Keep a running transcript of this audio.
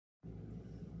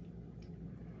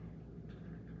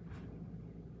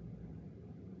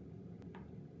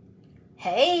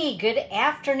Hey, good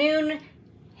afternoon.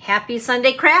 Happy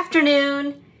Sunday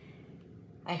crafternoon.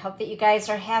 I hope that you guys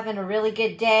are having a really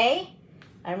good day.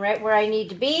 I'm right where I need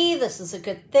to be. This is a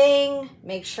good thing.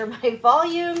 Make sure my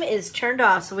volume is turned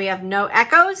off so we have no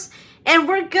echoes and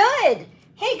we're good.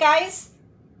 Hey guys,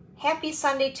 happy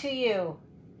Sunday to you.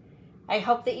 I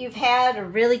hope that you've had a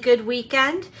really good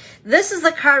weekend. This is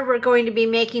the card we're going to be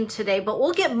making today, but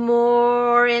we'll get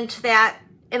more into that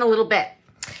in a little bit.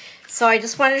 So I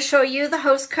just wanted to show you the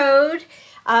host code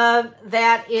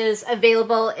that is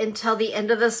available until the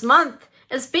end of this month.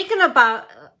 And speaking of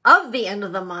the end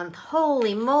of the month,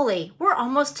 holy moly, we're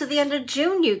almost to the end of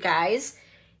June, you guys.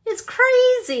 It's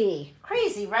crazy,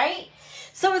 crazy, right?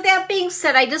 So with that being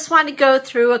said, I just want to go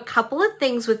through a couple of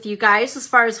things with you guys as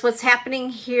far as what's happening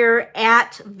here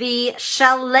at the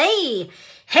chalet.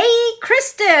 Hey,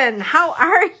 Kristen, how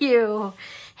are you?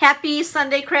 Happy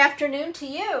Sunday crafternoon to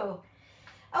you.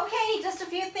 Okay, just a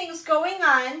few things going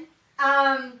on.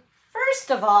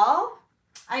 First of all,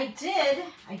 I did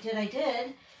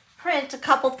print a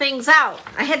couple things out.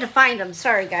 I had to find them,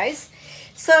 sorry guys.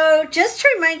 So just to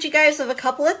remind you guys of a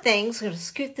couple of things, I'm gonna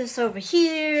scoot this over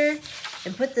here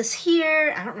and put this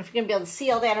here. I don't know if you're gonna be able to see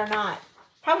all that or not.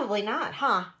 Probably not,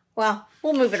 huh? Well,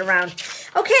 we'll move it around.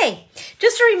 Okay,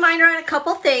 just a reminder on a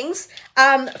couple things.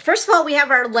 First of all, we have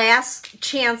our last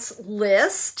chance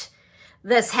list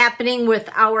that's happening with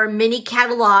our mini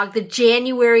catalog, the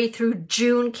January through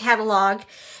June catalog,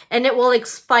 and it will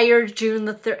expire after June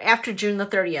the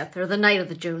 30th, or the night of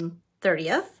the June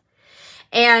 30th.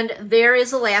 And there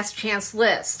is a last chance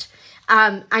list.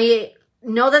 I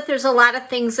know that there's a lot of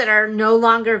things that are no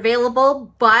longer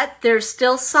available, but there's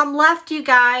still some left, you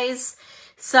guys.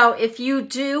 So if you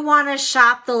do want to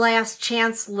shop the last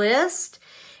chance list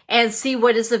and see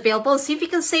what is available, see if you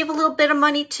can save a little bit of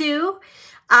money too,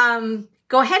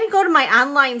 go ahead and go to my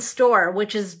online store,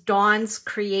 which is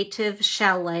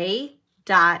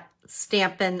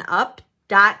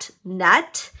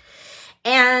dawnscreativechalet.stampinup.net,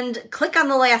 and click on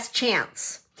the last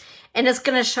chance. And it's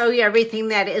going to show you everything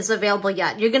that is available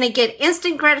yet. You're going to get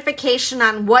instant gratification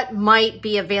on what might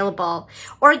be available.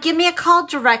 Or give me a call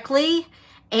directly,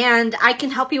 and I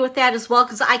can help you with that as well,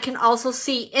 because I can also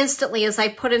see instantly as I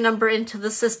put a number into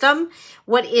the system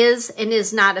what is and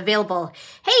is not available.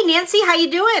 Hey, Nancy, how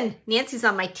you doing? Nancy's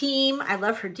on my team. I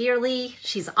love her dearly.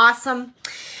 She's awesome.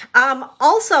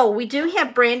 Also, we do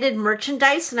have branded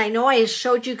merchandise, and I know I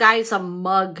showed you guys a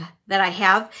mug that I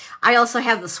have. I also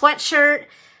have the sweatshirt.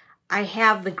 I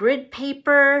have the grid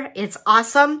paper. It's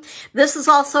awesome. This is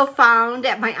also found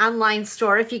at my online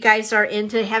store if you guys are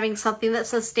into having something that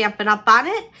says Stampin' Up! On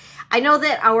it. I know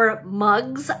that our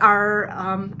mugs are,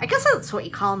 I guess that's what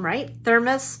you call them, right?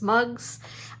 Thermos mugs.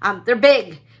 They're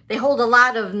big. They hold a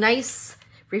lot of nice,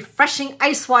 refreshing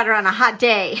ice water on a hot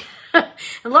day. And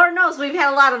Lord knows we've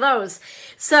had a lot of those.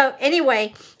 So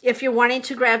anyway, if you're wanting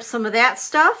to grab some of that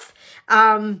stuff,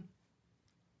 the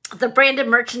branded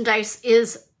merchandise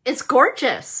it's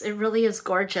gorgeous. It really is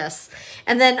gorgeous.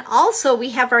 And then also we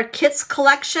have our kits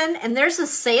collection, and there's a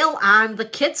sale on the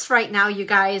kits right now, you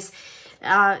guys.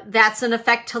 That's in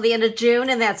effect till the end of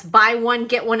June, and that's buy one,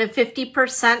 get one at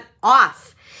 50%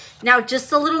 off. Now,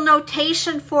 just a little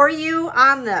notation for you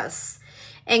on this,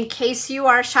 in case you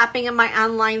are shopping in my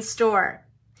online store.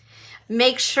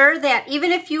 Make sure that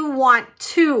even if you want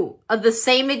two of the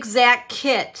same exact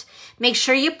kit, make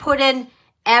sure you put in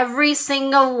every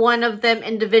single one of them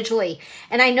individually.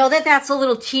 And I know that that's a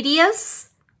little tedious,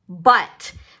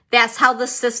 but that's how the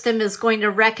system is going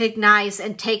to recognize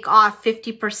and take off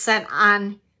 50%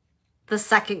 on the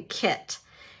second kit.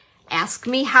 Ask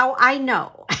me how I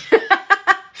know.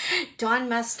 Dawn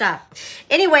messed up.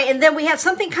 Anyway, and then we have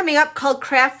something coming up called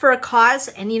Craft for a Cause.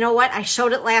 And you know what? I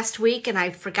showed it last week and I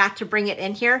forgot to bring it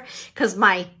in here because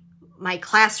my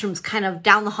classroom's kind of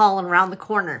down the hall and around the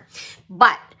corner.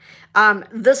 But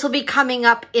this will be coming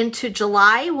up into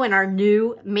July when our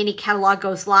new mini catalog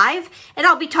goes live, and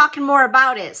I'll be talking more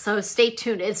about it, so stay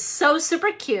tuned. It's so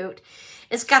super cute.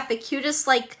 It's got the cutest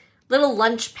like little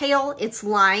lunch pail. It's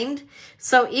lined,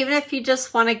 so even if you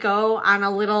just want to go on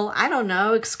a little, I don't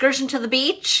know, excursion to the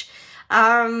beach,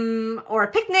 or a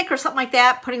picnic or something like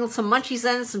that, putting some munchies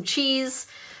in, some cheese,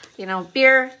 you know,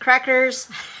 beer, crackers,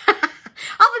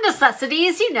 all the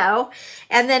necessities, you know.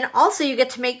 And then also you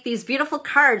get to make these beautiful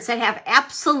cards that have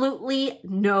absolutely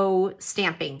no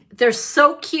stamping. They're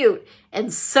so cute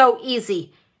and so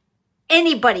easy.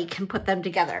 Anybody can put them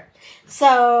together.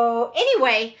 So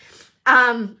anyway,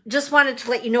 just wanted to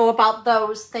let you know about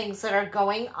those things that are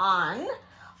going on.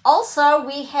 Also,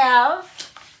 we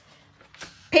have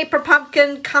Paper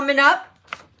Pumpkin coming up.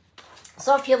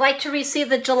 So if you'd like to receive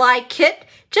the July kit,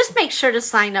 just make sure to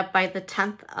sign up by the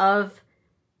 10th of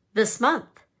this month.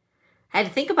 I had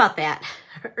to think about that.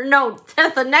 No,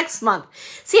 10th of next month.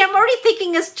 See, I'm already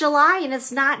thinking it's July, and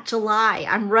it's not July.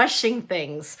 I'm rushing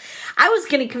things. I was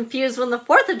getting confused when the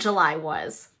 4th of July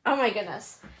was. Oh my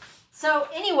goodness. So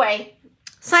anyway,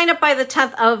 sign up by the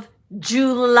 10th of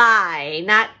July,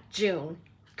 not June,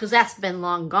 because that's been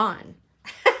long gone.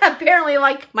 Apparently,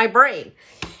 like my brain.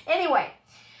 Anyway,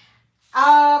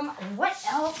 what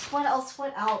else?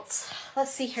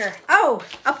 Let's see here. Oh,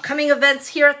 upcoming events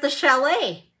here at the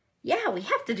chalet. Yeah, we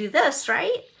have to do this,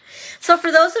 right? So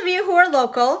for those of you who are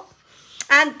local,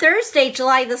 on Thursday,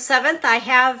 July the 7th, I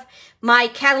have my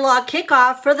catalog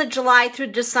kickoff for the July through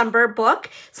December book.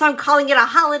 So I'm calling it a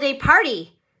holiday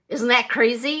party. Isn't that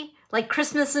crazy? Like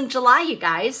Christmas in July, you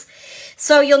guys.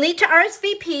 So you'll need to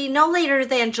RSVP no later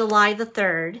than July the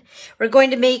 3rd. We're going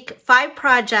to make 5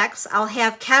 projects. I'll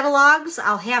have catalogs.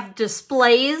 I'll have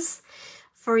displays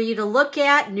for you to look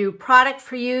at, new product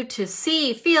for you to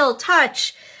see, feel,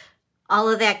 touch, all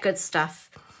of that good stuff.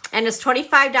 And it's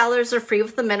 $25 or free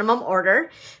with the minimum order.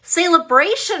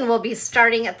 Celebration will be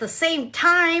starting at the same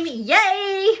time.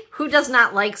 Yay! Who does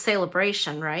not like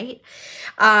celebration, right?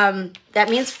 That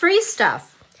means free stuff.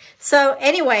 So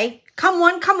anyway, come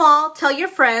one, come all. Tell your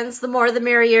friends. The more, the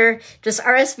merrier. Just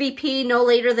RSVP no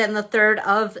later than the 3rd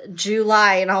of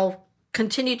July. And I'll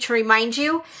continue to remind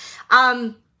you.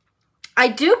 I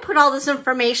do put all this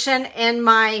information in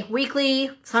my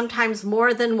weekly, sometimes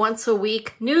more than once a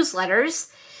week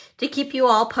newsletters to keep you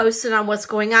all posted on what's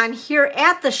going on here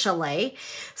at the chalet.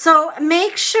 So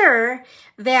make sure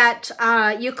that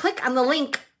you click on the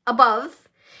link above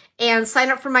and sign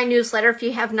up for my newsletter if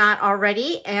you have not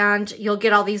already, and you'll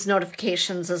get all these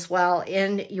notifications as well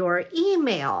in your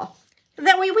email.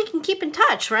 That way we can keep in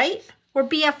touch, right? We're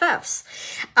BFFs.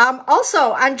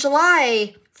 Also, on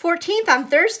July 14th, on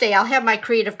Thursday, I'll have my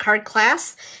creative card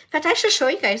class. In fact, I should show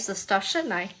you guys this stuff,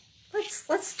 shouldn't I?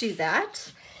 Let's do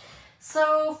that.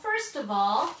 So first of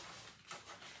all,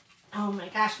 oh my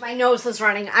gosh, my nose is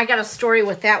running. I got a story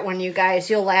with that one, you guys.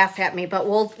 You'll laugh at me, but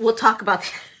we'll talk about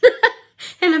that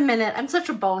in a minute. I'm such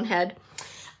a bonehead.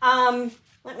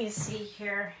 Let me see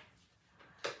here.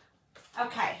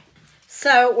 Okay,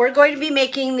 so we're going to be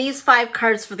making these 5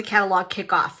 cards for the catalog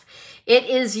kickoff. It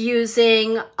is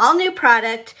using all new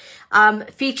product,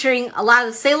 featuring a lot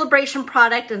of celebration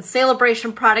product and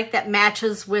celebration product that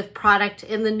matches with product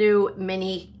in the new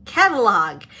mini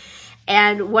catalog.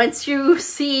 And once you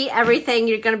see everything,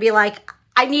 you're going to be like,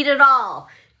 I need it all.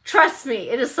 Trust me,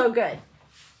 it is so good.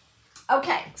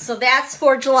 Okay, so that's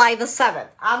for July the 7th.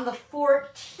 On the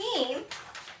 14th,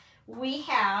 we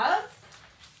have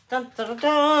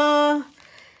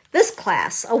this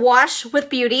class, A Wash with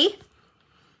Beauty.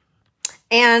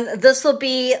 And this will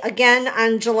be, again,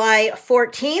 on July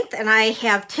 14th. And I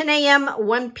have 10 a.m.,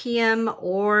 1 p.m.,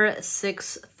 or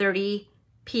 6:30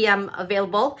 p.m.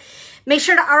 available. Make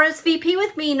sure to RSVP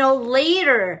with me no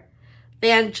later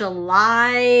than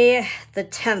July the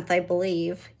 10th, I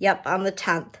believe. Yep, on the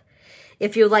 10th.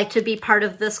 If you'd like to be part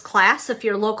of this class, if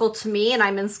you're local to me and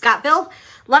I'm in Scottville,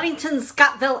 Ludington,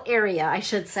 Scottville area, I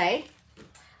should say.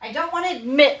 I don't want to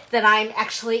admit that I'm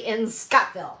actually in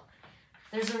Scottville.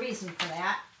 There's a reason for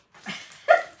that.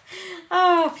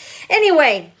 Oh,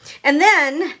 anyway, and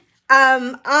then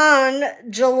on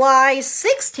July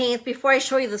 16th, before I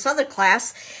show you this other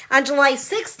class, on July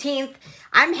 16th,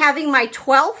 I'm having my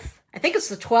 12th, I think it's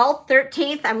the 12th,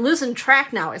 13th, I'm losing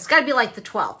track now. It's got to be like the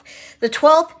 12th. The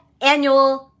 12th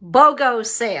annual BOGO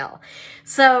sale.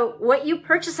 So what you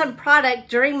purchase on product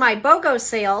during my BOGO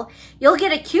sale, you'll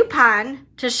get a coupon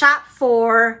to shop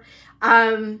for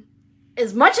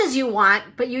as much as you want,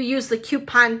 but you use the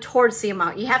coupon towards the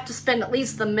amount. You have to spend at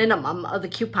least the minimum of the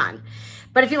coupon.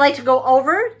 But if you like to go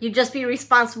over, you just be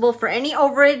responsible for any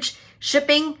overage,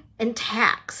 shipping, and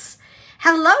tax.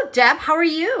 Hello, Deb. How are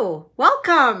you?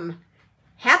 Welcome.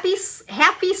 Happy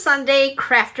Sunday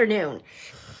crafternoon.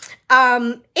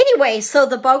 Anyway, so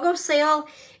the BOGO sale,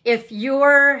 if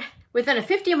you're within a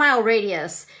 50-mile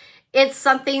radius, it's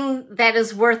something that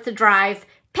is worth the drive.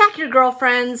 Pack your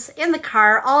girlfriends in the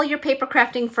car, all your paper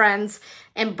crafting friends,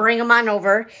 and bring them on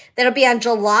over. That'll be on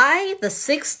July the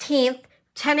 16th,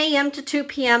 10 a.m. to 2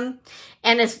 p.m.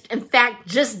 And it's, in fact,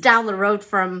 just down the road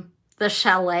from the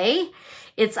chalet.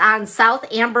 It's on South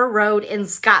Amber Road in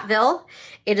Scottville.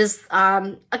 It is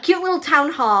a cute little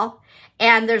town hall,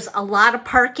 and there's a lot of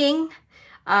parking,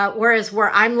 whereas where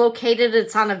I'm located,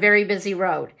 it's on a very busy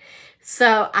road.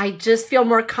 So I just feel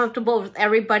more comfortable with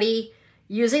everybody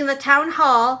using the town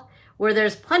hall where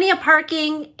there's plenty of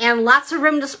parking and lots of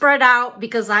room to spread out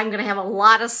because I'm going to have a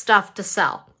lot of stuff to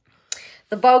sell.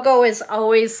 The BOGO is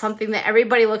always something that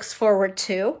everybody looks forward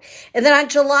to. And then on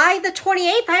July the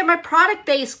 28th, I have my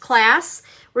product-based class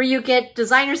where you get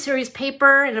designer series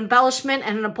paper, an embellishment,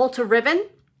 and a bolt of ribbon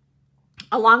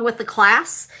along with the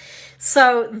class.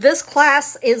 So this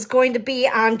class is going to be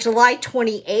on July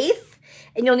 28th,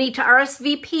 and you'll need to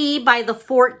RSVP by the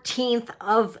 14th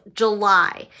of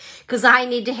July because I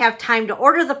need to have time to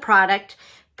order the product,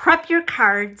 prep your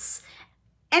cards,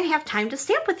 and have time to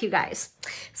stamp with you guys.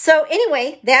 So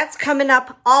anyway, that's coming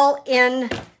up all in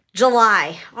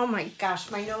July. Oh my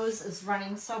gosh, my nose is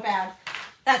running so bad.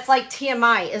 That's like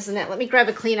TMI, isn't it? Let me grab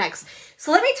a Kleenex.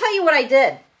 So let me tell you what I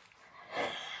did.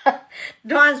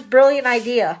 Dawn's brilliant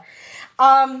idea.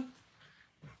 I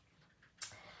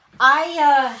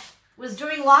was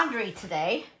doing laundry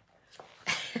today.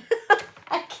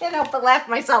 I can't help but laugh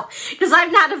myself because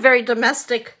I'm not a very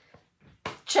domestic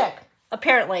chick,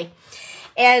 apparently.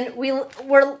 And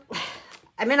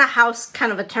I'm in a house,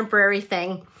 kind of a temporary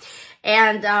thing.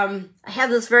 And I have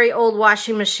this very old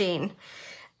washing machine,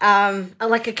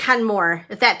 like a Kenmore,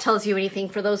 if that tells you anything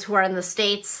for those who are in the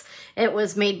States. It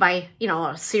was made by, you know,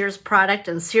 a Sears product,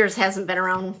 and Sears hasn't been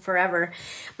around forever.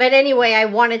 But anyway, I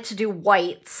wanted to do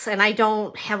whites, and I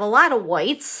don't have a lot of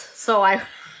whites, so I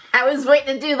was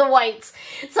waiting to do the whites.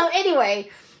 So anyway,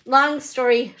 long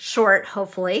story short,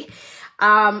 hopefully,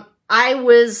 I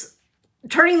was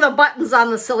turning the buttons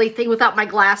on the silly thing without my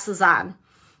glasses on.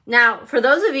 Now, for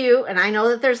those of you, and I know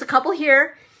that there's a couple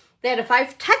here, that if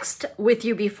I've texted with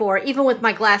you before, even with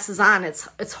my glasses on,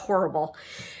 it's horrible.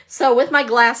 So with my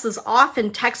glasses off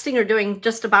and texting or doing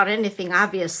just about anything,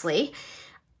 obviously,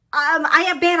 I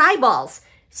have bad eyeballs.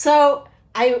 So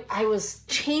I was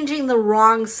changing the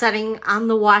wrong setting on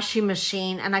the washing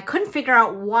machine, and I couldn't figure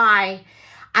out why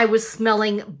I was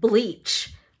smelling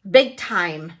bleach big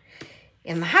time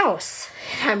in the house.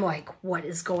 And I'm like, what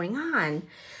is going on?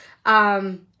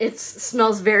 It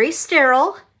smells very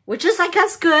sterile, which is, I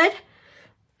guess, good.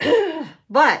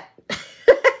 But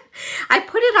I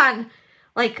put it on,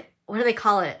 like, what do they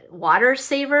call it? Water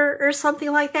saver or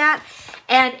something like that.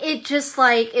 And it just,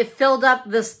 like, it filled up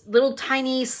this little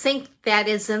tiny sink that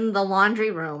is in the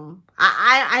laundry room.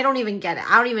 I don't even get it.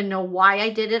 I don't even know why I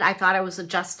did it. I thought I was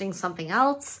adjusting something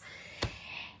else.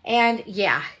 And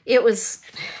yeah, it was,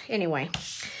 anyway.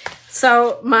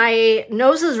 So my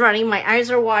nose is running, my eyes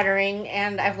are watering,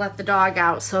 and I've let the dog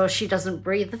out so she doesn't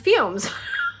breathe the fumes.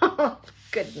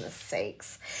 Goodness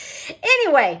sakes.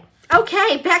 Anyway,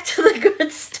 okay, back to the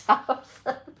good stuff.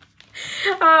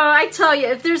 Oh, I tell you,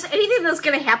 if there's anything that's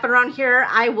going to happen around here,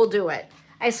 I will do it.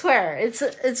 I swear,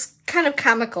 it's kind of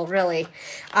comical, really.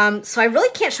 So I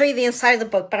really can't show you the inside of the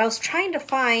book, but I was trying to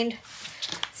find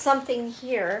something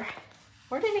here.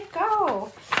 Where did it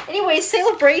go? Anyway,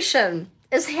 Celebration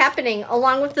is happening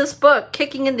along with this book,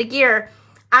 kicking into gear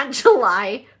on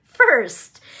July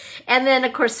 1st. And then,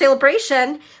 of course,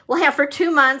 Celebration we'll have for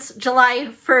 2 months, July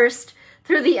 1st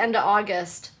through the end of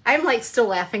August. I'm like still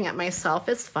laughing at myself.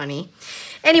 It's funny.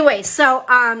 Anyway, so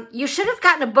you should have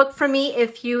gotten a book from me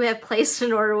if you have placed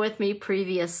an order with me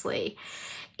previously.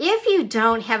 If you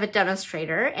don't have a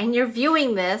demonstrator and you're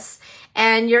viewing this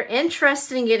and you're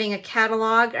interested in getting a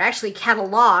catalog, or actually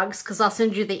catalogs, because I'll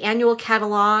send you the annual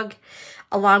catalog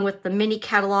along with the mini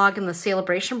catalog and the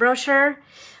Celebration brochure,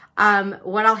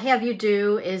 what I'll have you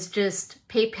do is just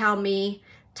PayPal me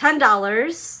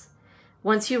 $10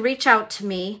 once you reach out to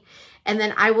me, and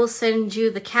then I will send you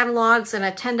the catalogs and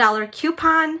a $10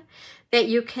 coupon that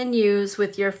you can use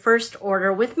with your first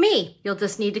order with me. You'll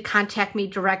just need to contact me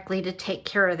directly to take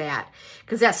care of that,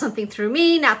 because that's something through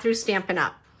me, not through Stampin'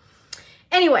 Up.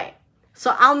 Anyway,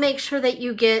 so I'll make sure that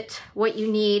you get what you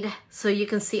need so you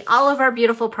can see all of our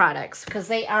beautiful products, because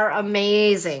they are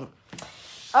amazing.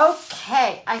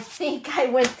 Okay, I think I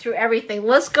went through everything.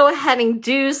 Let's go ahead and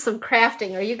do some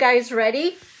crafting. Are you guys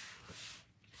ready?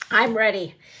 I'm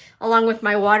ready, along with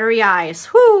my watery eyes.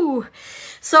 Whoo!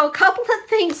 So a couple of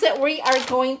things that we are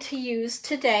going to use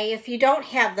today. If you don't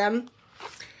have them,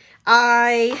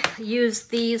 I use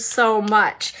these so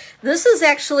much. This is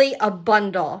actually a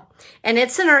bundle, and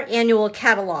it's in our annual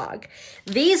catalog.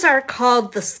 These are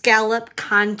called the Scallop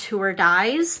Contour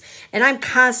Dies, and I'm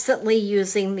constantly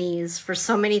using these for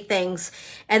so many things.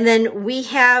 And then we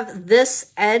have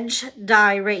this edge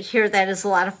die right here that is a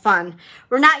lot of fun.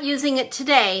 We're not using it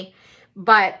today,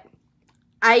 but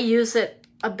I use it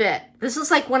a bit. This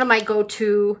is like one of my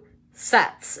go-to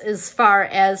sets as far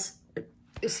as,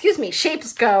 excuse me,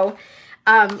 shapes go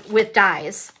with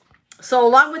dies. So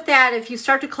along with that, if you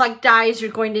start to collect dies,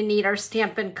 you're going to need our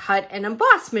Stampin' Cut and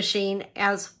Emboss machine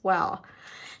as well.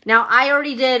 Now, I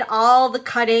already did all the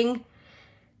cutting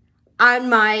on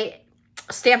my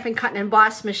Stampin' Cut and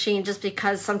Emboss machine just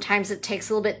because sometimes it takes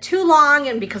a little bit too long,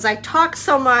 and because I talk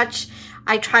so much,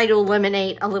 I try to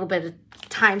eliminate a little bit of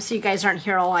time so you guys aren't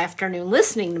here all afternoon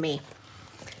listening to me.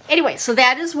 Anyway, so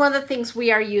that is one of the things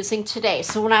we are using today.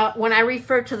 So when I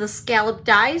refer to the scallop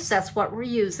dies, that's what we're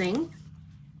using.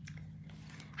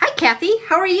 Hi, Kathy.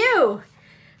 How are you?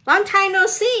 Long time no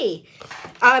see.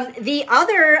 The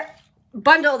other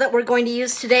bundle that we're going to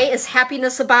use today is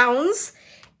Happiness Abounds,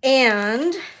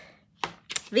 and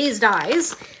these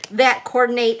dies that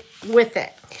coordinate with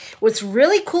it. What's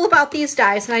really cool about these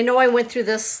dies, and I know I went through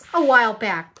this a while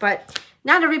back, but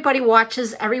not everybody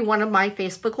watches every one of my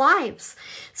Facebook Lives.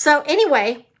 So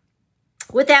anyway,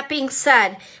 with that being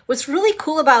said, what's really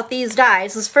cool about these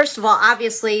dies is, first of all,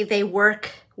 obviously they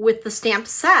work with the stamp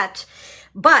set,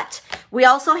 but we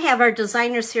also have our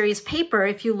designer series paper.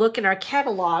 If you look in our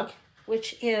catalog,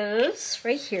 which is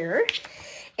right here,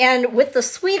 and with the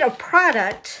suite of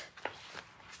product,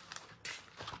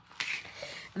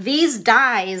 these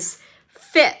dies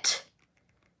fit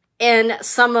in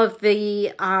some of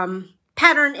the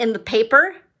pattern in the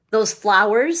paper, those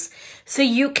flowers, so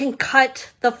you can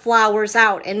cut the flowers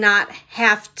out and not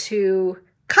have to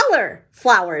color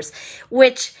flowers,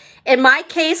 which in my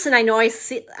case, and I know I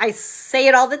say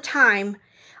it all the time,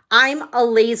 I'm a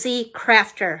lazy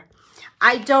crafter.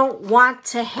 I don't want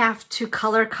to have to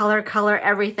color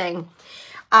everything.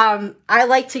 I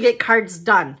like to get cards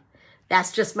done.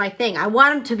 That's just my thing. I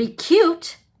want them to be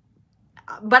cute,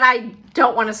 but I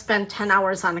don't want to spend 10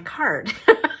 hours on a card.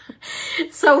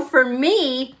 So for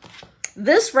me,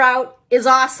 this route is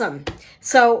awesome.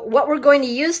 So what we're going to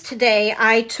use today,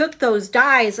 I took those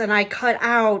dies and I cut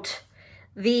out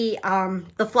the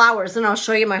flowers, and I'll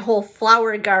show you my whole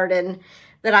flower garden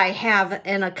that I have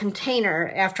in a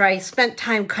container. After I spent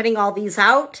time cutting all these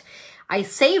out, I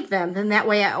saved them. Then that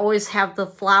way I always have the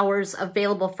flowers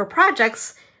available for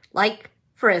projects, like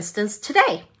for instance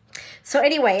today. So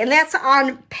anyway, and that's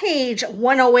on page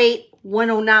 108,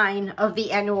 109 of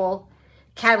the annual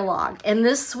catalog. And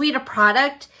this suite of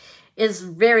product is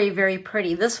very, very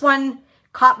pretty. This one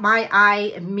caught my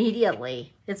eye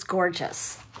immediately. It's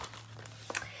gorgeous.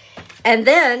 And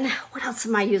then what else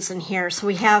am I using here? So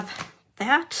we have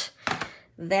that,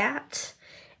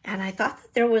 and I thought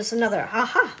that there was another.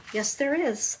 Aha, yes there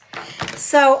is.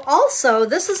 So also,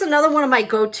 this is another one of my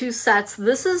go-to sets.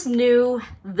 This is new,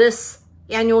 this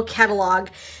annual catalog.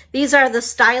 These are the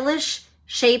Stylish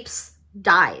Shapes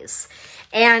dies.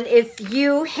 And if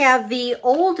you have the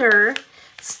older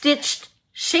Stitched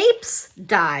Shapes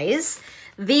dies,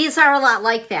 these are a lot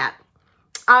like that.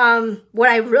 What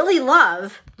I really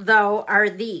love, though, are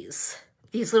these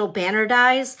little banner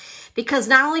dies, because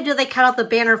not only do they cut out the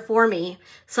banner for me,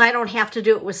 so I don't have to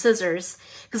do it with scissors,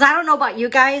 because I don't know about you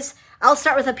guys, I'll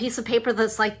start with a piece of paper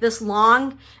that's like this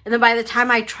long, and then by the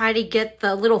time I try to get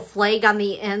the little flag on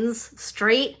the ends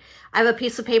straight, I have a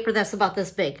piece of paper that's about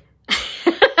this big.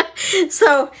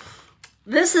 So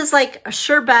this is like a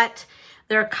sure bet.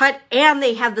 They're cut and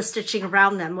they have the stitching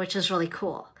around them, which is really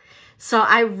cool. So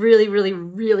I really, really,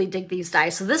 really dig these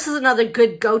dies. So this is another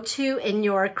good go-to in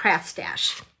your craft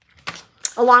stash,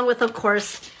 along with, of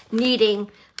course, needing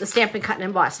the Stampin' Cut and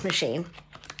Emboss machine.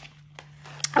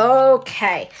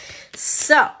 Okay,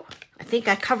 so I think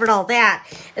I covered all that.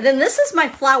 And then this is my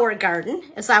flower garden,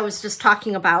 as I was just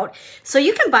talking about. So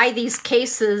you can buy these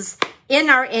cases in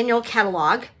our annual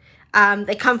catalog.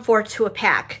 They come for 2 a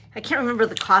pack. I can't remember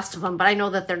the cost of them, but I know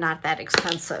that they're not that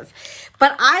expensive.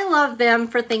 But I love them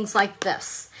for things like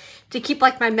this, to keep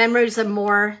like my memories and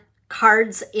more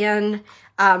cards in,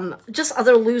 just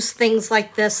other loose things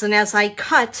like this. And as I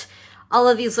cut all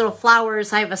of these little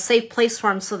flowers, I have a safe place for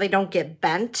them so they don't get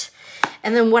bent.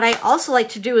 And then what I also like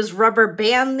to do is rubber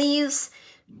band these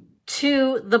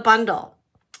to the bundle.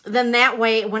 Then that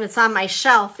way, when it's on my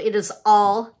shelf, it is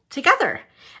all together,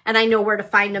 and I know where to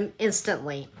find them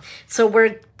instantly. So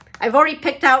I've already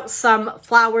picked out some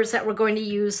flowers that we're going to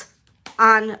use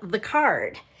on the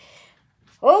card.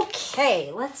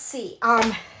 Okay, let's see.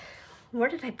 Where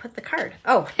did I put the card?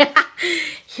 Oh,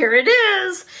 here it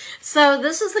is. So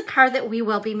this is the card that we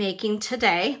will be making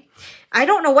today. I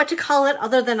don't know what to call it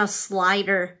other than a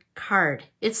slider card.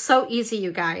 It's so easy,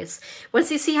 you guys.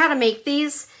 Once you see how to make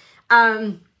these,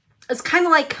 it's kind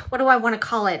of like, what do I want to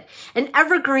call it? An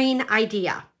evergreen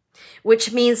idea,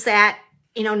 which means that,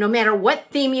 you know, no matter what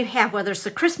theme you have, whether it's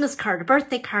a Christmas card, a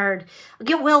birthday card, a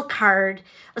get well card,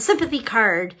 a sympathy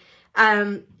card,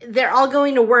 they're all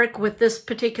going to work with this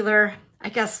particular, I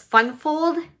guess, fun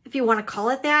fold, if you want to call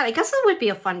it that. I guess it would be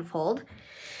a fun fold.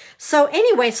 So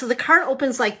anyway, so the card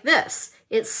opens like this.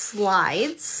 It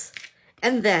slides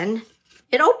and then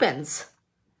it opens.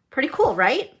 Pretty cool,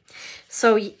 right?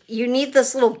 So you need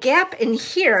this little gap in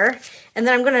here, and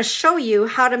then I'm going to show you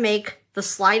how to make the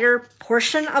slider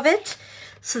portion of it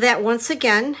so that once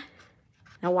again,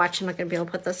 now watch, I'm not going to be able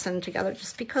to put this in together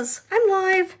just because I'm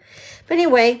live. But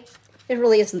anyway, it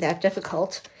really isn't that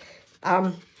difficult.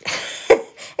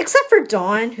 Except for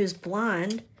Dawn, who's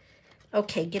blonde.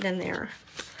 Okay, get in there.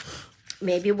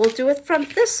 Maybe we'll do it from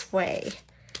this way.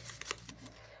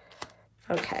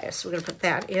 Okay, so we're going to put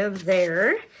that in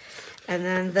there. And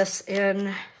then this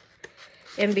in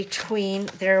between.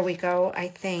 There we go, I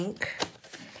think.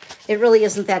 It really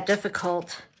isn't that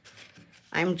difficult.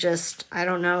 I'm just, I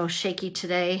don't know, shaky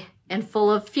today and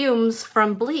full of fumes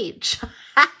from bleach.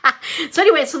 So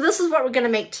anyway, so this is what we're going to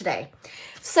make today.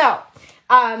 So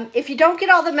if you don't get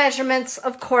all the measurements,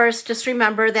 of course, just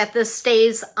remember that this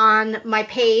stays on my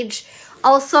page.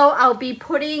 Also, I'll be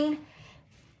putting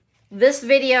this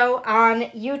video on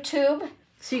YouTube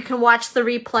so you can watch the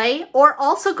replay, or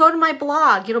also go to my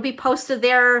blog. It'll be posted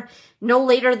there no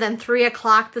later than 3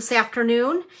 o'clock this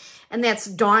afternoon. And that's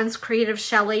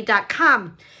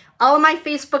dawnscreativechalet.com. All of my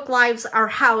Facebook Lives are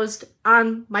housed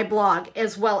on my blog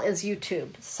as well as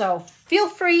YouTube. So feel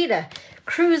free to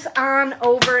cruise on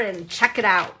over and check it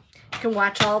out. You can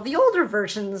watch all the older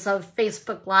versions of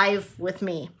Facebook Live with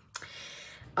me.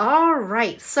 All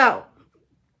right, so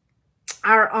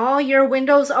are all your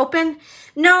windows open?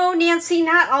 No, Nancy,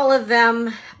 not all of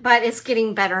them, but it's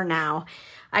getting better now.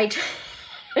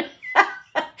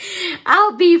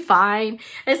 I'll be fine.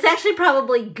 It's actually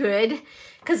probably good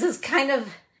because it's kind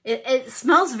of, it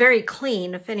smells very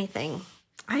clean, if anything.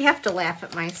 I have to laugh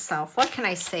at myself. What can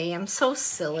I say? I'm so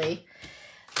silly.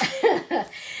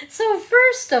 So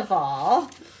first of all,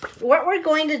 what we're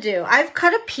going to do, I've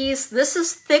cut a piece. This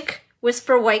is thick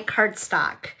Whisper White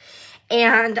cardstock,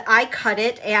 and I cut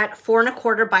it at 4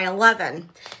 1/4 by 11.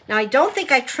 Now I don't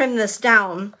think I trimmed this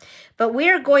down, but we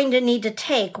are going to need to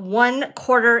take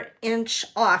 1/4 inch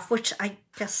off, which I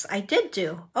guess I did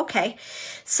do. Okay,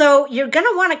 so you're going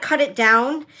to want to cut it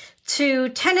down to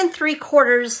 10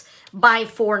 3/4 by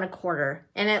 4 1/4.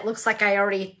 And it looks like I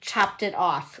already chopped it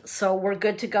off. So we're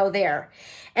good to go there.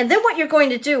 And then what you're going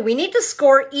to do, we need to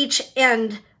score each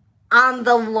end on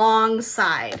the long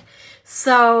side.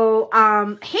 So,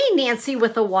 hey, Nancy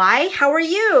with a Y, how are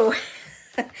you?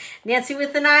 Nancy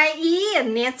with an I-E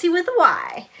and Nancy with a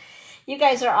Y. You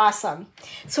guys are awesome.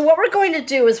 So what we're going to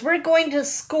do is we're going to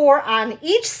score on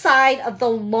each side of the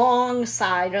long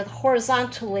side, or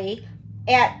horizontally,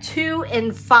 at 2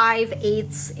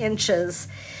 5/8 inches.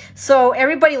 So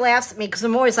everybody laughs at me because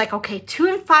I'm always like, okay,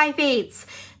 2 5/8.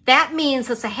 That means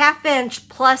it's a 1/2 inch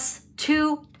plus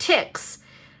 2 ticks.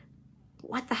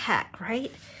 What the heck,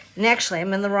 right? And actually,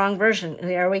 I'm in the wrong version.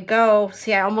 There we go.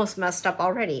 See, I almost messed up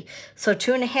already. So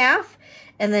 2 1/2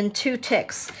 and then 2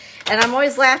 ticks. And I'm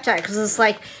always laughed at because it's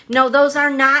like, no, those are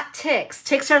not ticks.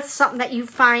 Ticks are something that you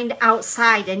find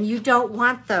outside and you don't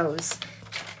want those.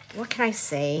 What can I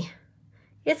say?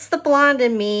 It's the blonde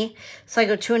in me. So I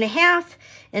go 2 1/2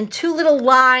 and 2 little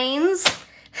lines.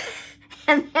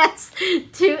 And that's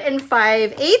 2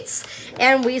 5/8,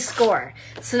 and we score.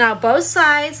 So now both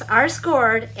sides are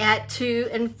scored at 2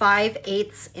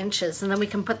 5/8 inches. And then we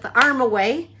can put the arm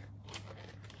away.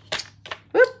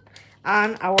 Whoop,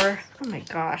 on our, oh my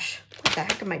gosh, what the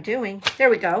heck am I doing? There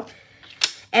we go.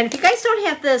 And if you guys don't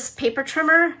have this paper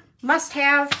trimmer, must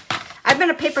have. I've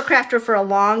been a paper crafter for a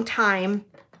long time,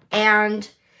 and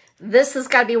this has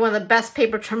got to be one of the best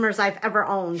paper trimmers I've ever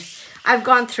owned. I've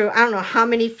gone through, I don't know how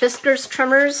many Fiskars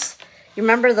trimmers. You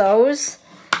remember those?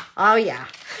 Oh, yeah.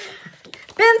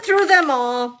 Been through them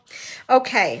all.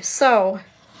 Okay, so,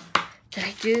 did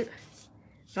I do,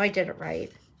 no, I did it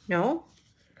right. No?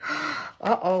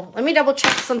 Uh-oh. Let me double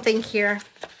check something here.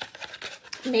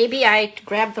 Maybe I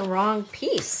grabbed the wrong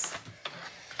piece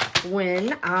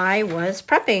when I was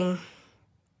prepping.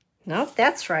 Nope,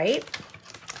 that's right.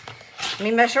 Let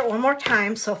me measure it one more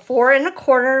time. So 4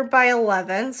 1/4 by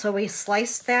 11. So we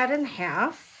sliced that in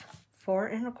half. 4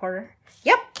 1/4.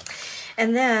 Yep.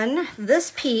 And then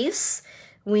this piece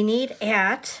we need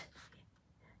at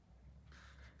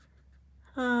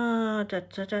 10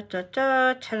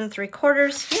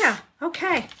 3/4. Yeah.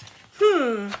 Okay.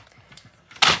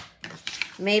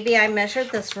 Maybe I measured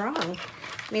this wrong.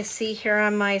 Let me see here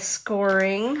on my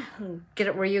scoring. Get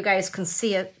it where you guys can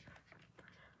see it.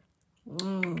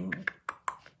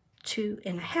 2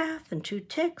 1/2 and 2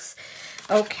 ticks.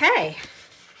 Okay.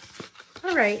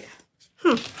 All right.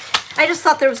 I just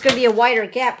thought there was going to be a wider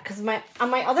gap because on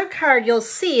my other card, you'll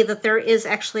see that there is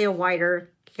actually a wider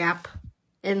gap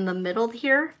in the middle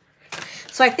here.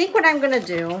 So I think what I'm going to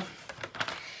do,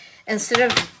 instead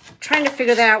of trying to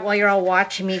figure that out while you're all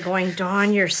watching me going,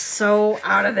 Dawn, you're so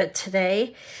out of it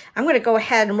today. I'm going to go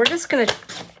ahead and we're just going to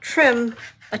trim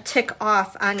a tick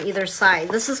off on either side.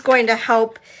 This is going to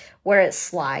help where it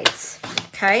slides,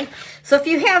 okay? So if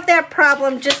you have that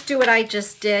problem, just do what I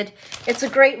just did. It's a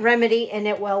great remedy and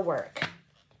it will work.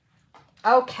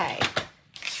 Okay.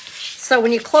 So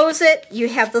when you close it, you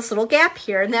have this little gap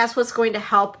here, and that's what's going to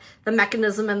help the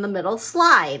mechanism in the middle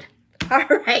slide. All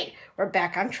right, we're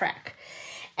back on track.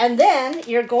 And then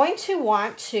you're going to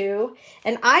want to,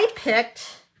 and I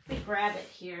picked, let me grab it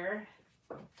here.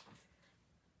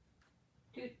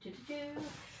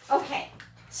 Okay,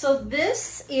 so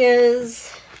this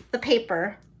is the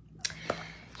paper.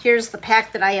 Here's the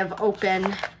pack that I have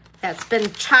open that's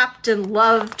been chopped and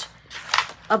loved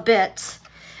a bit.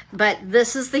 But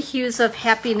this is the Hues of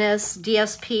Happiness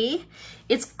DSP.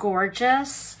 It's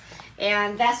gorgeous,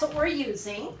 and that's what we're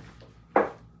using.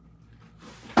 All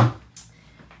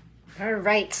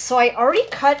right, so I already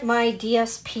cut my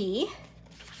DSP,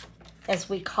 as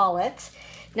we call it.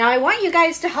 Now I want you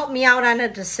guys to help me out on a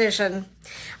decision.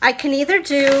 I can either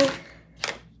do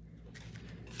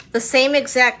the same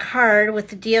exact card with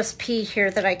the DSP here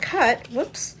that I cut,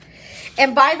 whoops.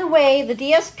 And by the way, the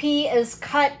DSP is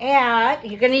cut at,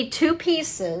 you're gonna need 2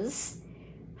 pieces,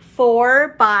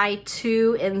 4 by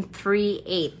 2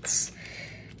 3/8.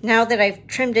 Now that I've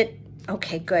trimmed it,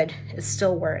 okay, good, it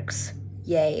still works,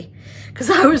 yay. Because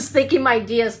I was thinking my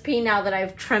DSP, now that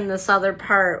I've trimmed this other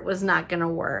part, was not gonna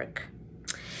work.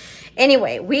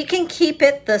 Anyway, we can keep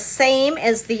it the same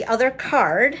as the other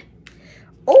card,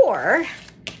 or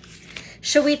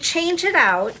should we change it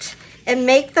out and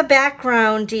make the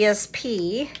background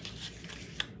DSP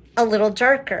a little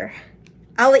darker?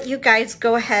 I'll let you guys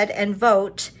go ahead and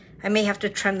vote. I may have to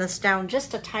trim this down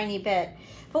just a tiny bit.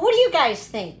 But what do you guys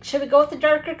think? Should we go with the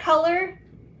darker color?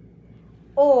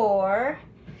 Or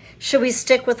should we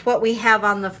stick with what we have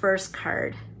on the first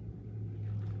card?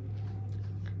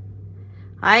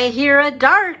 I hear a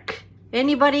dark.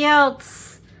 Anybody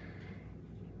else?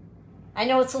 I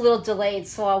know it's a little delayed,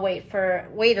 so I'll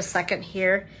wait a second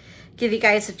here. Give you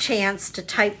guys a chance to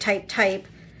type.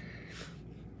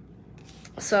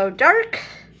 So dark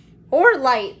or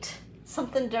light,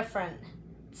 something different.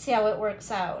 See how it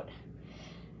works out.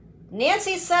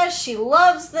 Nancy says she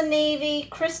loves the navy.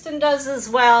 Kristen does as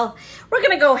well. We're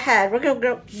gonna go ahead. We're gonna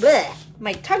go, bleh.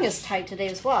 My tongue is tied today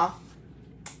as well.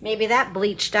 Maybe that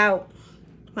bleached out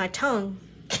my tongue.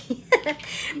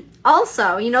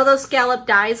 Also, you know those scallop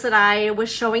dies that I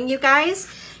was showing you guys?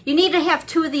 You need to have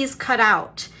 2 of these cut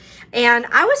out. And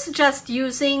I would suggest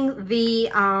using the,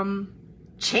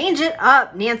 change it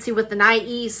up, Nancy with an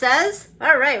IE says.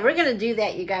 All right, we're gonna do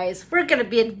that, you guys. We're gonna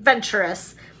be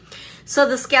adventurous. So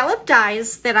the scallop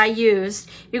dies that I used,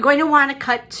 you're going to wanna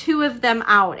cut 2 of them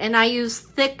out. And I use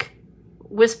thick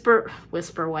whisper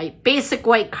white, basic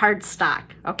white cardstock,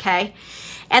 okay?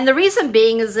 And the reason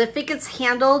being is if it gets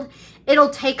handled, it'll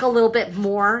take a little bit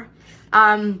more,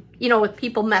 you know, with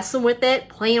people messing with it,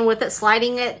 playing with it,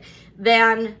 sliding it,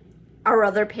 than our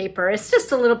other paper. It's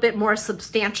just a little bit more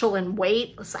substantial in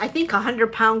weight. I think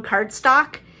 100-pound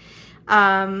cardstock.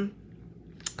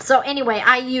 So anyway,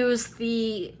 I use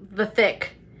the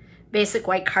thick basic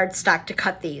white cardstock to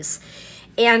cut these.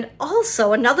 And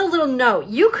also another little note,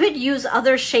 you could use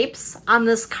other shapes on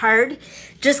this card.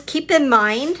 Just keep in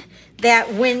mind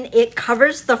that when it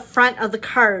covers the front of the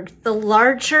card, the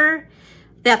larger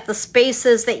that the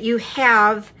spaces that you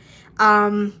have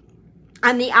on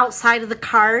the outside of the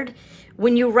card,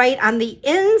 when you write on the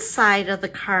inside of the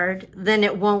card, then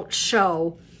it won't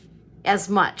show as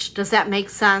much. Does that make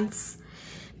sense?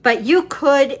 But you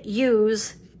could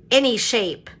use any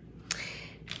shape.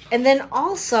 And then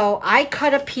also, I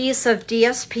cut a piece of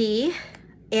DSP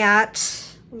at,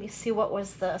 let me see, what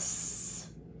was this?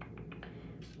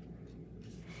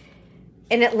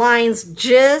 And it lines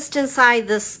just inside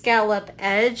the scallop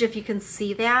edge, if you can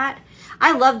see that.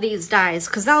 I love these dies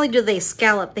because not only do they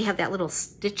scallop, they have that little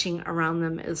stitching around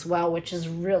them as well, which is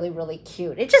really, really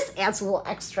cute. It just adds a little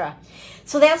extra.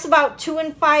 So that's about 2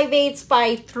 5/8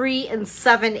 by 3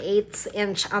 7/8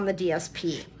 inch on the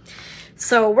DSP.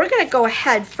 So we're going to go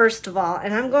ahead first of all,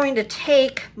 and I'm going to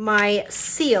take my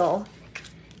seal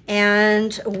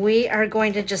and we are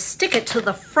going to just stick it to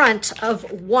the front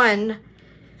of one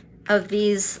of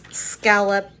these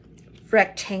scallop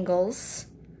rectangles,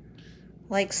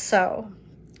 like so.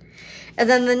 And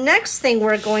then the next thing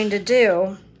we're going to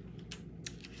do,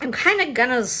 I'm kind of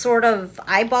gonna sort of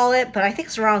eyeball it, but I think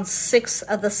it's around 6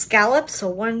 of the scallops. So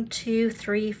 1, 2,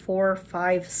 3, 4,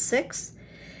 5, 6.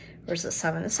 Or is it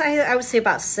 7? It's, I would say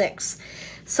about 6.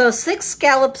 So 6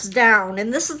 scallops down,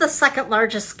 and this is the second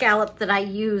largest scallop that I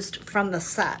used from the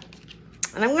set.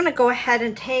 And I'm gonna go ahead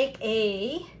and take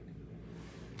a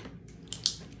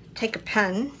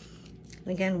pen.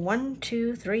 Again, 1,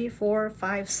 2, 3, 4,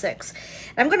 5, 6.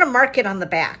 And I'm gonna mark it on the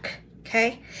back,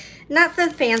 okay? Nothing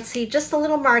fancy, just a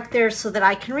little mark there so that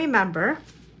I can remember.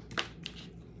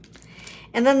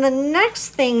 And then the next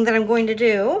thing that I'm going to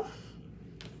do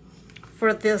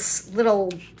for this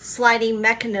little sliding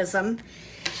mechanism,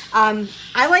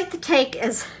 I like to take,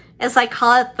 as I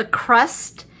call it, the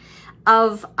crust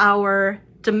of our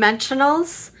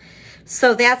dimensionals.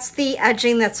 So that's the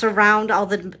edging that's around all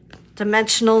the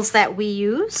dimensionals that we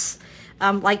use.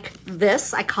 Like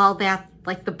this, I call that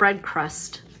like the bread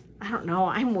crust. I don't know,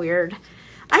 I'm weird.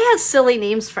 I have silly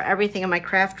names for everything in my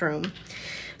craft room.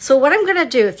 So what I'm gonna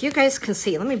do, if you guys can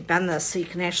see, let me bend this so you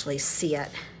can actually see it.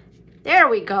 There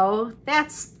we go,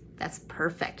 that's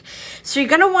perfect. So you're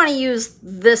gonna wanna use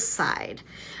this side.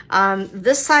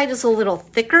 This side is a little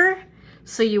thicker,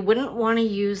 so you wouldn't wanna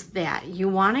use that. You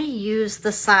wanna use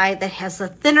the side that has a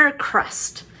thinner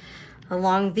crust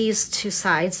along these two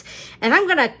sides. And I'm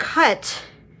gonna cut,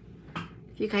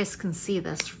 if you guys can see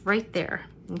this, right there,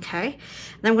 okay?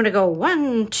 And I'm gonna go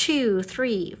 1, 2,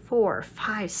 3, 4,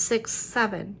 5, 6,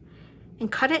 7,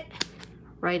 and cut it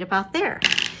right about there.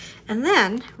 And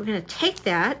then we're gonna take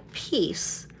that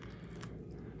piece,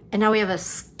 and now we have a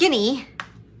skinny,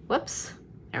 whoops,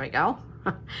 there we go,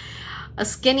 a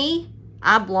skinny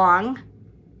oblong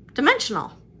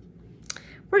dimensional.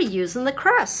 We're using the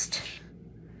crust.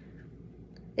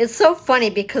 It's so funny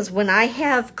because when I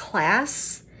have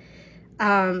class,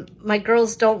 my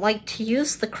girls don't like to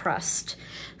use the crust.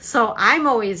 So I'm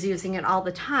always using it all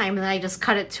the time, and I just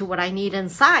cut it to what I need in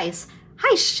size.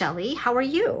 Hi, Shelly, how are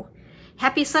you?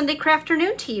 Happy Sunday craft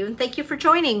afternoon to you, and thank you for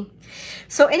joining.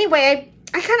 So anyway,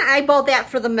 I kind of eyeballed that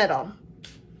for the middle.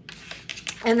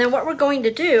 And then what we're going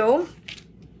to do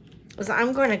is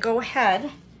I'm going to go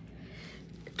ahead,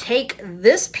 take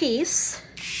this piece,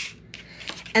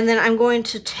 and then I'm going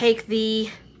to take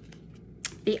the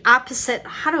opposite,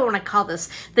 how do I want to call this?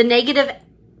 The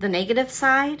negative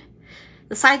side,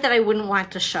 the side that I wouldn't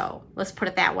want to show. Let's put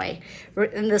it that way.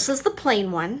 And this is the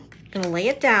plain one. I'm gonna lay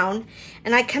it down,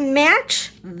 and I can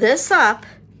match this up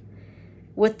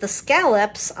with the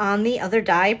scallops on the other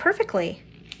die perfectly.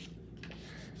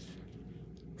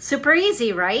 Super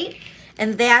easy, right?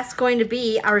 And that's going to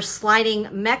be our sliding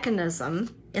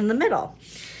mechanism in the middle.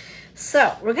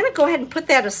 So we're gonna go ahead and put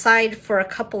that aside for a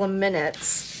couple of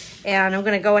minutes, and I'm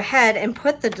gonna go ahead and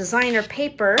put the designer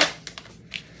paper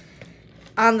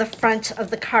on the front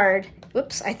of the card.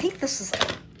 Whoops, I think this is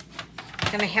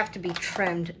gonna have to be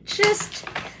trimmed just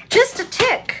a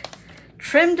tick,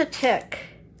 trimmed a tick.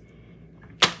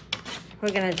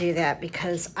 We're gonna do that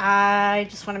because I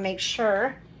just want to make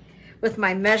sure with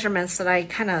my measurements that I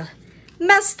kind of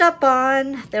messed up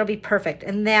on. That'll be perfect,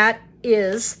 and that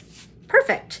is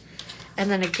perfect.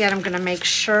 And then again, I'm gonna make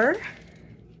sure,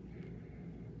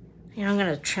 you know, I'm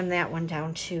gonna trim that one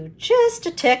down to just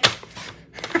a tick.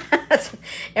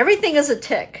 Everything is a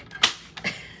tick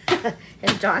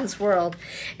in Dawn's world.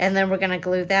 And then we're gonna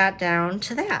glue that down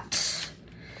to that.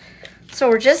 So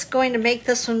we're just going to make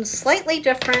this one slightly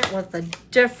different with a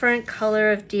different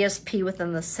color of DSP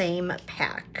within the same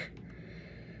pack.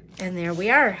 And there we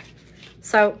are.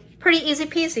 So pretty easy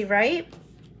peasy, right?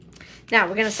 Now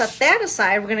we're gonna set that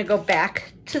aside. We're gonna go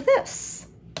back to this.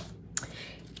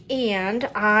 And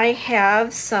I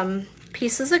have some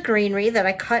pieces of greenery that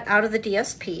I cut out of the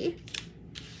DSP.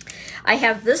 I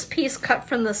have this piece cut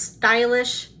from the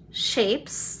Stylish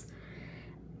Shapes.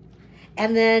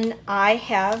 And then I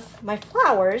have my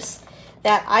flowers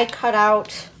that I cut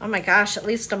out, oh my gosh, at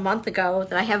least a month ago,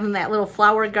 that I have in that little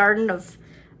flower garden of,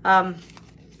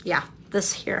 yeah,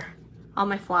 this here, all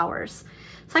my flowers.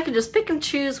 So I can just pick and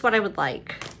choose what I would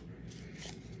like.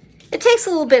 It takes a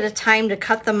little bit of time to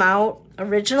cut them out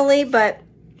originally, but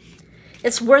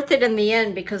it's worth it in the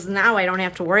end because now I don't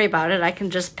have to worry about it. I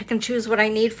can just pick and choose what I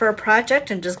need for a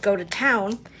project and just go to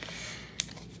town.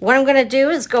 What I'm gonna do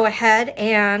is go ahead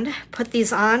and put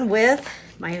these on with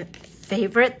my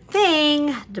favorite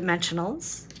thing,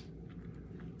 dimensionals.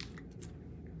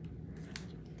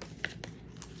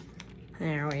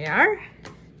 There we are.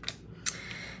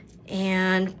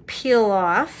 And peel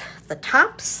off the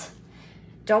tops.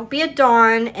 Don't be a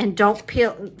Dawn and don't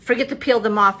forget to peel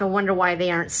them off and wonder why they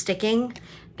aren't sticking,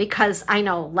 because I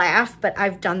know, laugh, but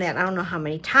I've done that I don't know how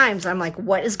many times. I'm like,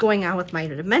 what is going on with my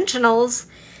dimensionals?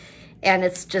 And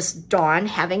it's just Dawn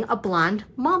having a blonde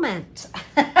moment.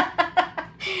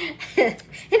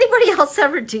 Anybody else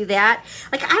ever do that?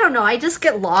 Like, I don't know, I just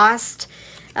get lost.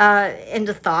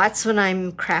 into thoughts when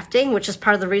I'm crafting, which is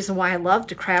part of the reason why I love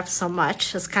to craft so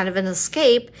much. It's kind of an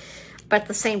escape, but at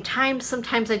the same time,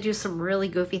 sometimes I do some really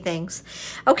goofy things.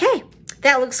 Okay,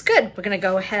 that looks good. We're gonna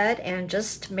go ahead and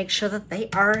just make sure that they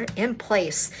are in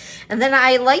place. And then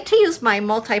I like to use my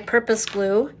multi-purpose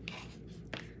glue.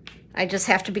 I just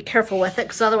have to be careful with it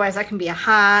because otherwise I can be a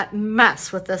hot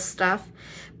mess with this stuff,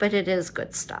 but it is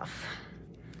good stuff.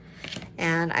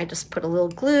 And I just put a little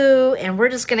glue, and we're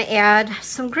just gonna add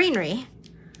some greenery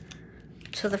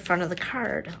to the front of the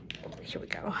card. Here we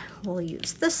go. We'll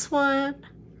use this one,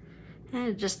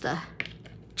 and just a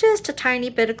tiny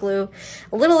bit of glue.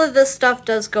 A little of this stuff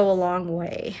does go a long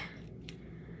way.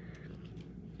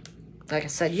 Like I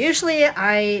said, usually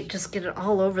I just get it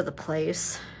all over the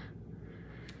place,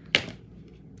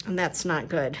 and that's not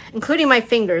good, including my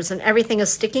fingers, and everything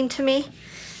is sticking to me.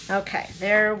 Okay,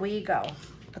 there we go.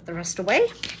 Put the rest away.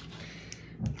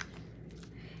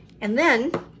 And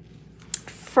then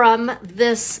from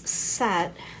this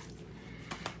set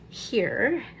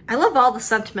here, I love all the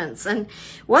sentiments. And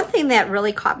one thing that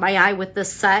really caught my eye with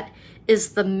this set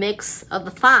is the mix of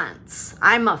the fonts.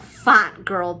 I'm a font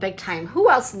girl big time. Who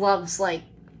else loves, like,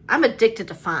 I'm addicted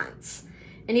to fonts.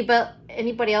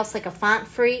 Anybody else like a font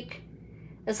freak,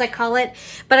 as I call it?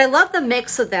 But I love the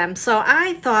mix of them. So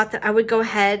I thought that I would go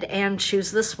ahead and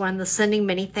choose this one, the Sending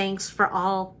Many Thanks for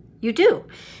All You Do.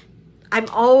 I'm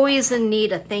always in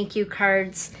need of thank you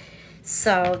cards.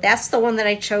 So that's the one that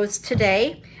I chose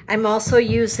today. I'm also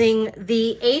using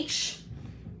the H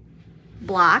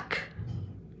block.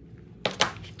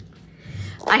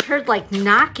 I heard like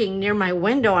knocking near my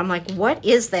window. I'm like, what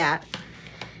is that?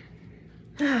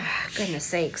 Oh, goodness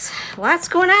sakes. Lots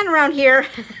going on around here.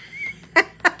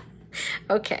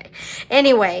 Okay.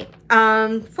 Anyway,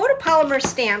 photopolymer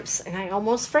stamps, and I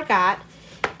almost forgot,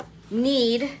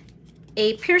 need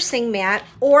a piercing mat,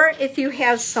 or if you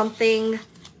have something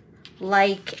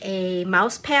like a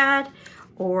mouse pad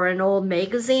or an old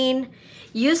magazine,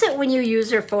 use it when you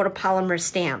use your photopolymer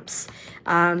stamps.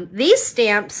 These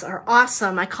stamps are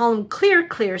awesome. I call them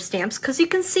clear stamps because you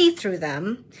can see through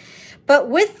them. But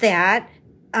with that,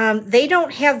 they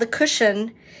don't have the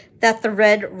cushion that the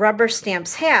red rubber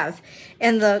stamps have.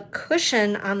 And the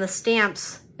cushion on the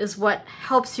stamps is what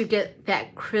helps you get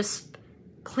that crisp,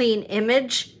 clean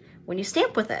image when you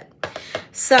stamp with it.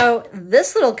 So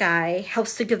this little guy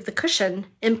helps to give the cushion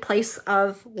in place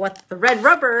of what the red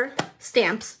rubber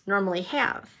stamps normally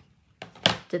have.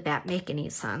 Did that make any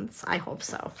sense? I hope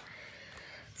so.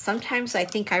 Sometimes I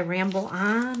think I ramble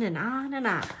on and on and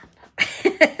on.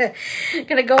 I'm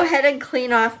gonna go ahead and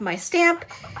clean off my stamp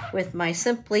with my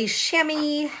Simply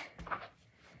Chamois.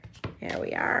 There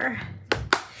we are.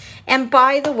 And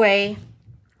by the way,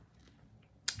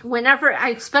 whenever I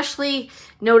especially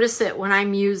notice it when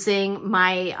I'm using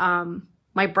my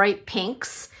my bright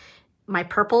pinks, my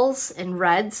purples and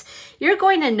reds, you're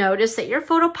going to notice that your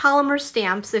photopolymer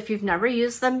stamps, if you've never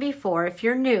used them before, if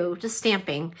you're new to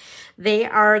stamping, they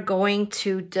are going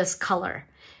to discolor.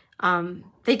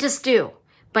 They just do.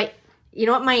 But you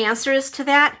know what my answer is to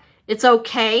that? It's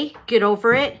okay. Get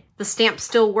over it. The stamp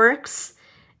still works,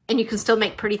 and you can still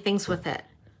make pretty things with it.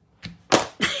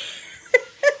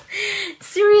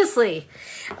 Seriously.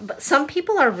 But some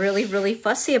people are really, really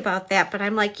fussy about that. But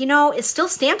I'm like, you know, it still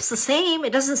stamps the same.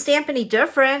 It doesn't stamp any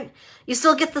different. You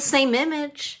still get the same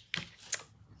image.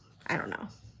 I don't know.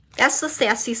 That's the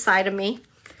sassy side of me.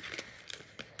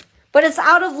 But it's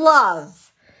out of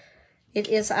love. It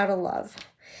is out of love.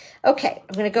 Okay,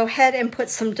 I'm going to go ahead and put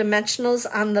some dimensionals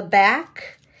on the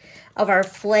back of our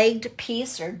flagged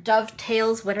piece, or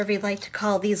dovetails, whatever you like to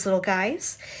call these little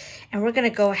guys. And we're going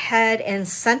to go ahead and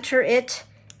center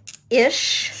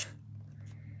it-ish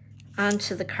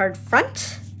onto the card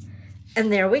front.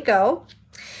 And there we go.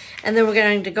 And then we're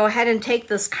going to go ahead and take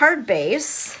this card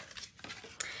base.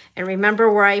 And remember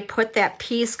where I put that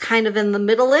piece kind of in the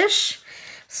middle-ish?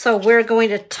 So we're going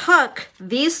to tuck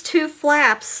these two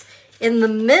flaps in the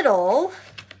middle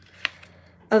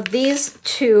of these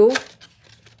two.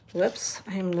 Whoops,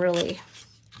 I'm really,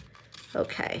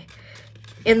 okay.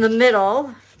 In the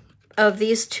middle of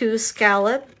these two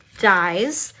scallop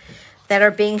dies that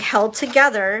are being held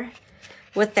together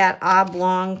with that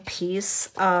oblong piece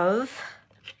of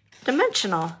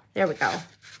dimensional. There we go.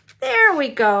 There we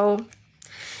go.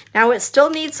 Now it still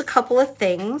needs a couple of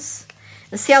things.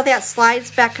 And see how that slides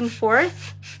back and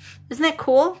forth? Isn't that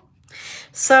cool?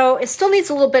 So it still needs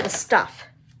a little bit of stuff.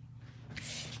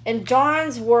 In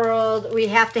Dawn's world, we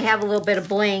have to have a little bit of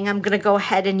bling. I'm going to go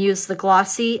ahead and use the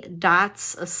Glossy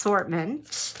Dots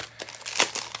assortment.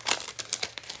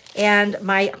 And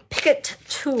my Picket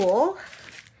tool.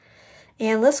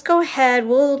 And let's go ahead,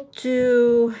 we'll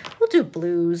do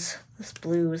blues. This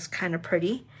blue is kind of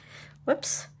pretty.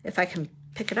 Whoops, if I can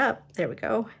pick it up, there we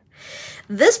go.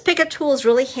 This Picket tool is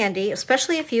really handy,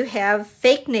 especially if you have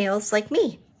fake nails like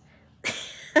me.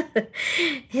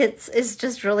 It's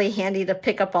just really handy to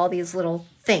pick up all these little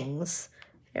things.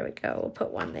 There we go, we'll put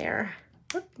one there.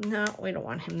 Whoop, no, we don't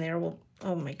want him there.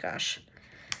 Oh my gosh.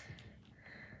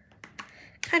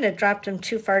 Kind of dropped him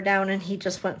too far down and he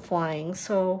just went flying,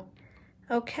 so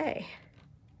okay.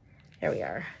 There we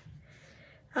are.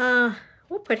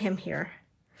 We'll put him here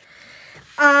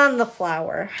on the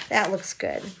flower. That looks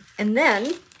good. And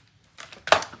then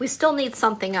we still need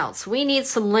something else. We need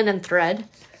some linen thread.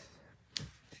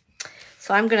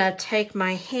 So I'm gonna take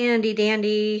my handy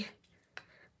dandy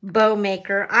bow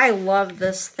maker. I love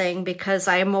this thing because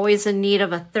I am always in need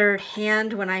of a third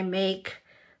hand when I make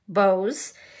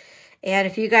bows. And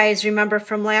if you guys remember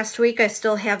from last week, I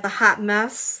still have the hot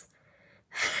mess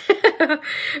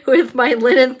with my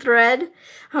linen thread.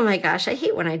 Oh my gosh, I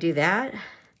hate when I do that.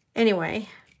 Anyway,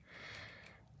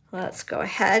 let's go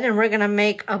ahead and we're gonna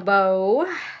make a bow.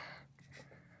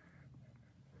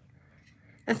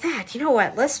 In fact, you know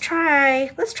what? Let's try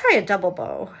a double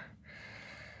bow.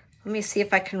 Let me see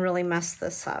if I can really mess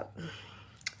this up.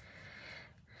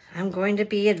 I'm going to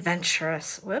be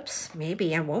adventurous. Whoops,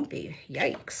 maybe I won't be.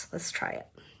 Yikes, let's try it.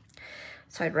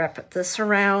 So I'd wrap this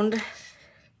around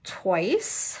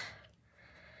twice.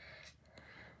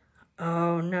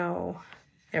 Oh no,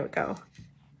 there we go.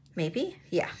 Maybe,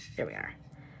 yeah, there we are.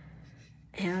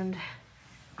 And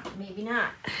maybe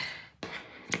not.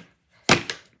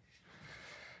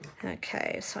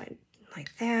 Okay, so I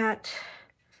like that.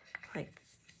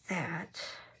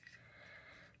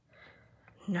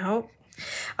 Nope.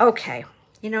 Okay,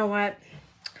 you know what?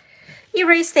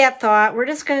 Erase that thought. We're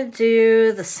just going to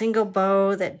do the single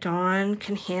bow that Dawn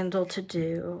can handle to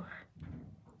do.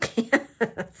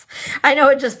 I know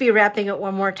it'd just be wrapping it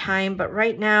one more time, but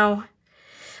right now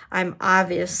I'm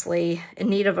obviously in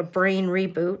need of a brain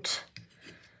reboot.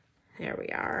 There we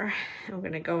are. I'm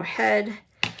going to go ahead,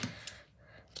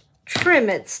 trim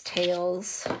its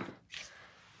tails,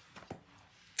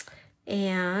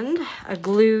 and a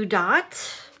glue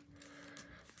dot.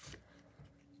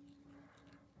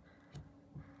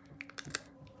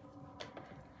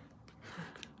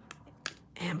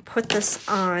 And put this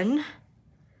on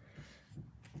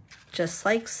just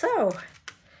like so.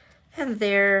 And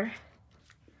there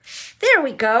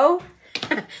we go.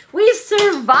 We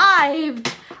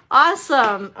survived.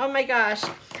 Awesome. Oh my gosh.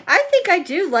 I think I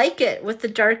do like it with the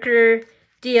darker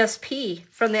DSP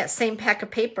from that same pack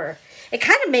of paper. It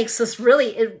kind of makes this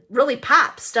it really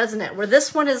pops, doesn't it? Where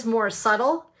this one is more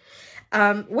subtle.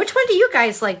 Which one do you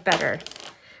guys like better?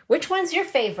 Which one's your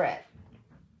favorite?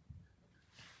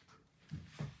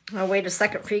 I'll wait a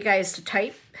second for you guys to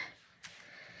type.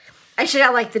 I should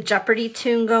have like the Jeopardy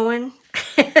tune going.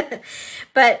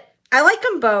 But I like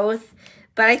them both.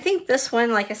 But I think this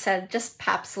one, like I said, just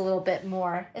pops a little bit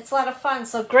more. It's a lot of fun.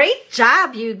 So great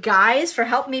job, you guys, for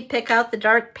helping me pick out the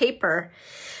dark paper.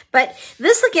 But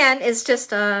this, again, is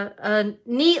just a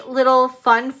neat little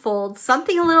fun fold.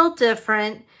 Something a little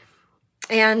different.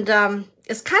 And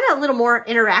it's kind of a little more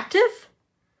interactive.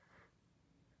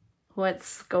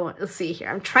 Let's see here.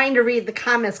 I'm trying to read the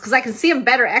comments because I can see them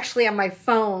better actually on my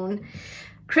phone.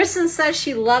 Kristen says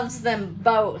she loves them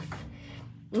both.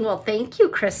 Well, thank you,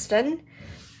 Kristen.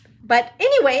 But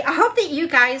anyway, I hope that you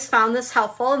guys found this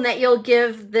helpful and that you'll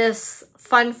give this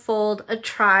fun fold a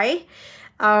try.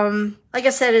 Like I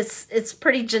said, it's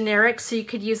pretty generic, so you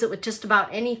could use it with just about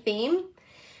any theme.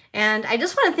 And I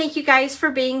just want to thank you guys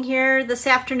for being here this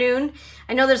afternoon.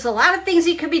 I know there's a lot of things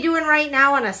you could be doing right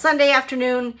now on a Sunday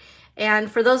afternoon.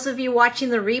 And for those of you watching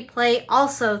the replay,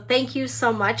 also, thank you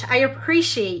so much. I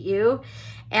appreciate you.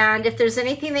 And if there's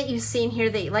anything that you've seen here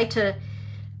that you'd like to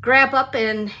grab up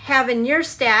and have in your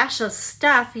stash of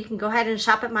stuff, you can go ahead and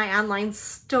shop at my online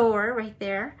store right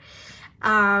there.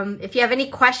 If you have any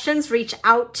questions, reach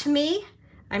out to me.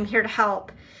 I'm here to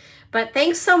help. But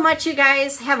thanks so much, you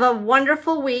guys. Have a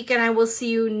wonderful week, and I will see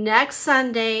you next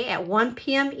Sunday at 1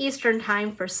 p.m. Eastern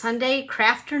Time for Sunday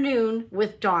Crafternoon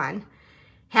with Dawn.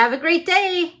 Have a great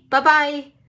day. Bye-bye.